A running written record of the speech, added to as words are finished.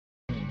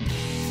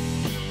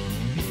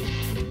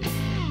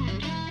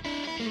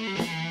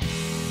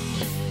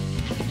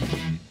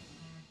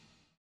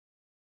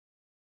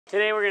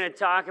Today we're going to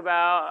talk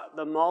about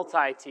the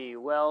multi-T,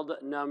 weld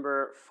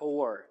number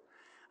 4.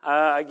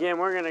 Again,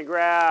 we're going to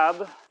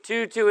grab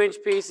 2 2-inch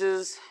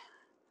pieces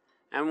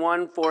and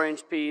 1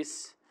 4-inch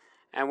piece,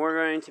 and we're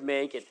going to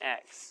make an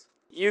X.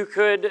 You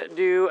could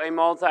do a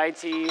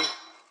multi-T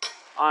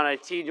on a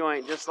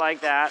T-joint just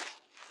like that,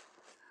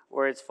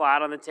 where it's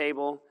flat on the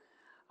table.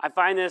 I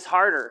find this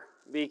harder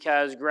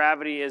because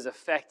gravity is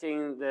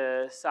affecting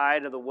the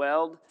side of the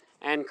weld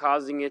and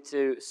causing it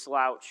to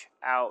slouch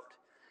out.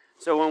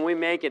 So when we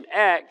make an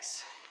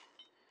X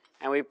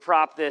and we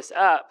prop this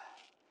up,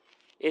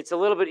 it's a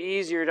little bit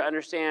easier to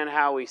understand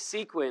how we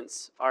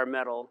sequence our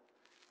metal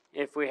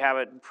if we have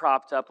it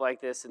propped up like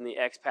this in the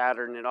X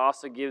pattern. It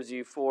also gives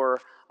you 4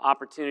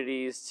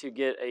 opportunities to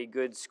get a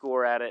good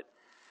score at it.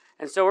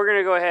 And so we're going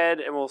to go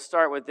ahead and we'll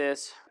start with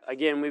this.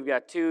 Again, we've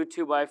got 2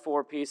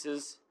 2x4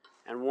 pieces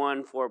and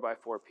 1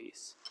 4x4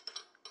 piece.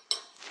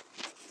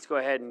 Let's go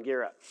ahead and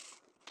gear up.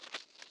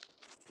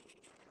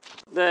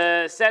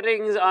 The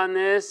settings on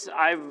this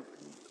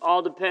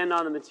all depend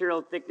on the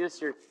material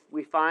thickness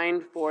we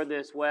find for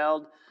this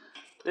weld.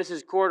 This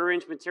is 1/4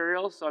 inch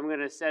material, so I'm going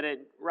to set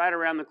it right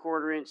around the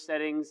 1/4 inch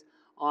settings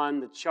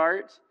on the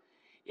chart.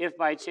 If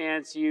by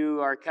chance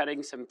you are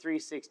cutting some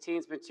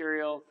 3/16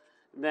 material,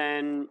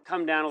 then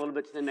come down a little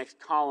bit to the next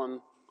column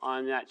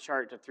on that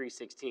chart to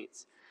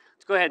 3/16.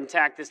 Let's go ahead and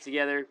tack this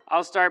together.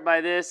 I'll start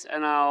by this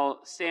and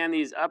I'll stand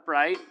these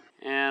upright,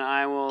 and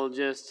I will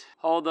just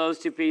hold those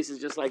 2 pieces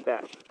just like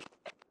that.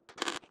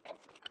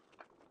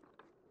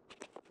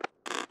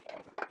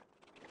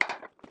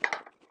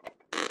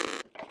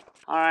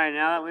 All right,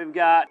 now that we've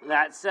got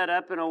that set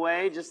up in a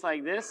way just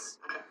like this,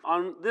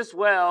 on this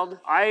weld,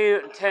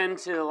 I tend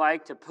to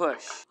like to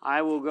push.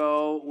 I will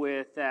go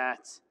with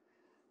that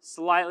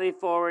slightly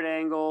forward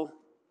angle,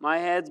 my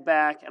head's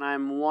back, and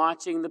I'm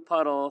watching the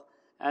puddle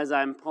as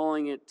I'm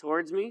pulling it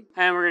towards me.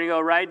 And we're gonna go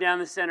right down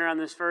the center on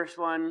this first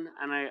one.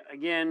 And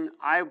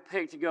I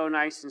pick to go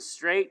nice and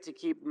straight to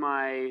keep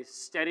my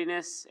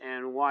steadiness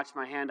and watch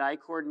my hand-eye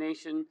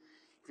coordination.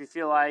 If you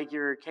feel like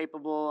you're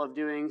capable of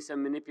doing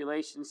some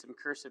manipulation, some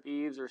cursive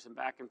eaves or some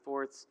back and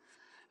forths,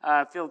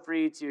 feel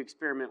free to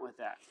experiment with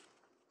that.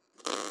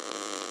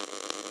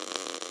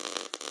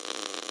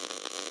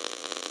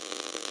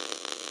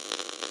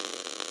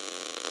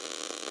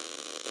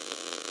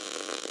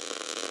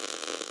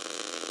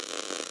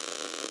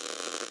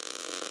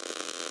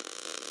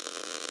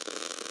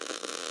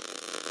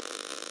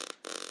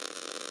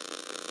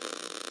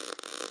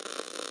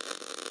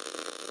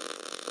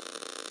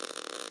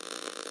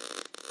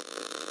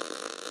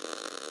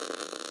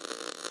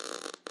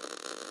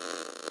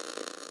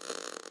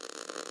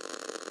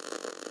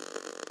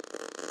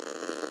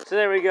 So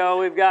there we go,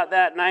 we've got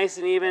that nice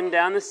and even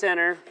down the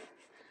center.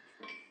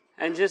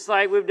 And just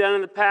like we've done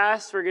in the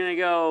past, we're gonna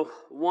go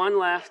 1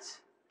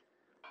 left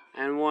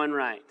and 1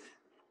 right.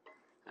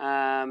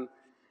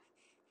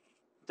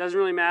 Doesn't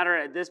really matter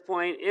at this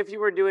point. If you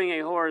were doing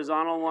a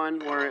horizontal one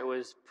where it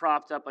was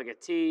propped up like a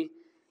T,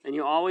 then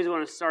you always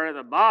wanna start at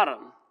the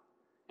bottom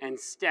and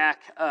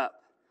stack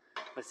up.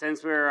 But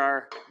since we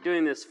are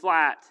doing this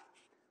flat,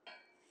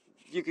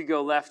 you could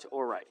go left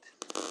or right.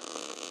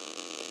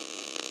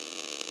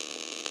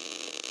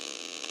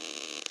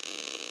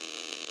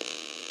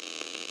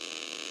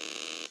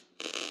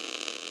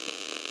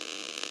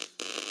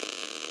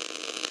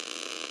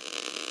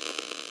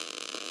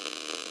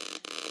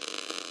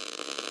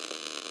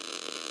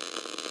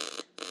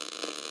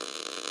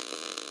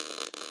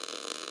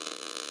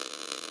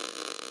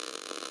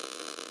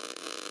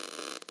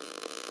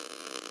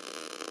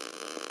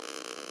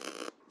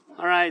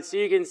 All right, so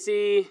you can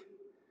see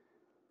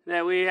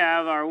that we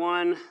have our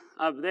one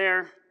up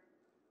there,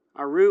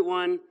 our root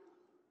one.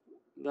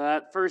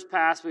 That first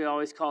pass we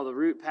always call the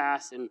root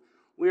pass, and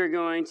we are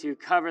going to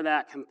cover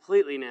that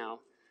completely now.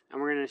 And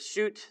we're going to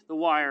shoot the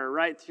wire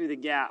right through the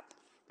gap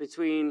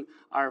between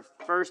our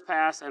first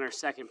pass and our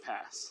second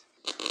pass.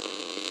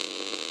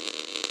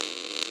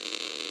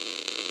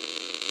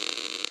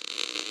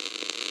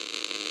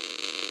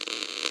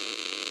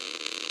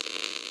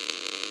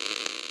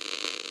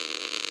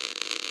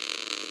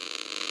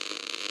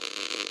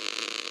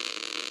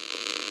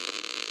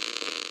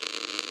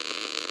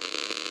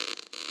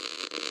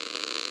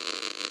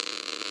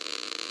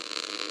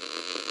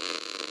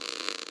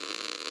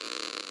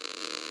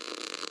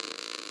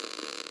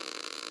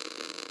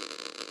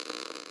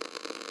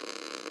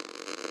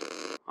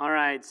 All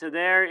right, so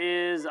there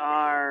is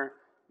our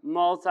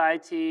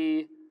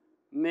multi-T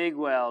MIG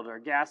weld, or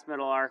gas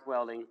metal arc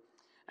welding.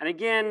 And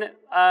again,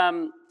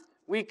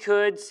 we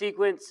could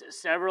sequence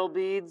several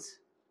beads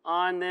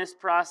on this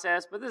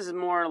process, but this is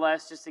more or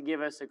less just to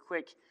give us a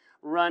quick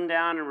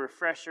rundown and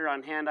refresher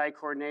on hand-eye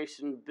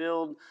coordination,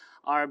 build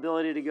our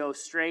ability to go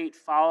straight,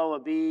 follow a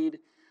bead,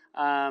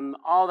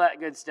 all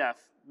that good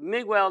stuff.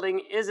 MIG welding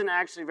isn't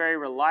actually very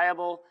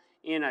reliable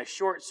in a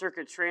short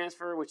circuit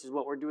transfer, which is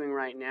what we're doing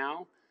right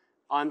now,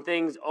 on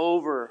things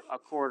over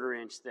 1/4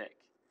 inch thick.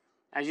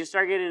 As you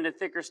start getting into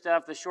thicker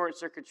stuff, the short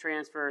circuit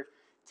transfer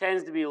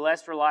tends to be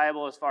less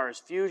reliable as far as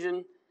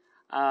fusion.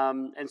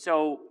 And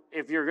so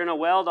if you're going to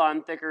weld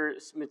on thicker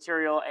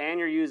material and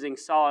you're using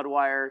solid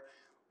wire,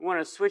 you want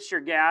to switch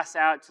your gas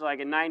out to like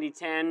a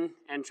 90-10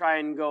 and try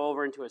and go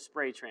over into a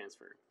spray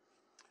transfer.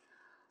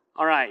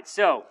 All right,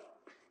 so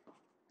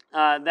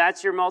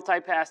that's your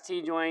multi-pass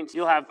T-joint.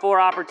 You'll have 4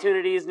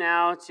 opportunities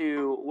now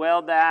to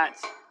weld that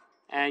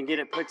and get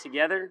it put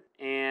together.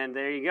 And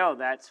there you go.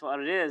 That's what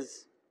it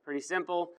is. Pretty simple.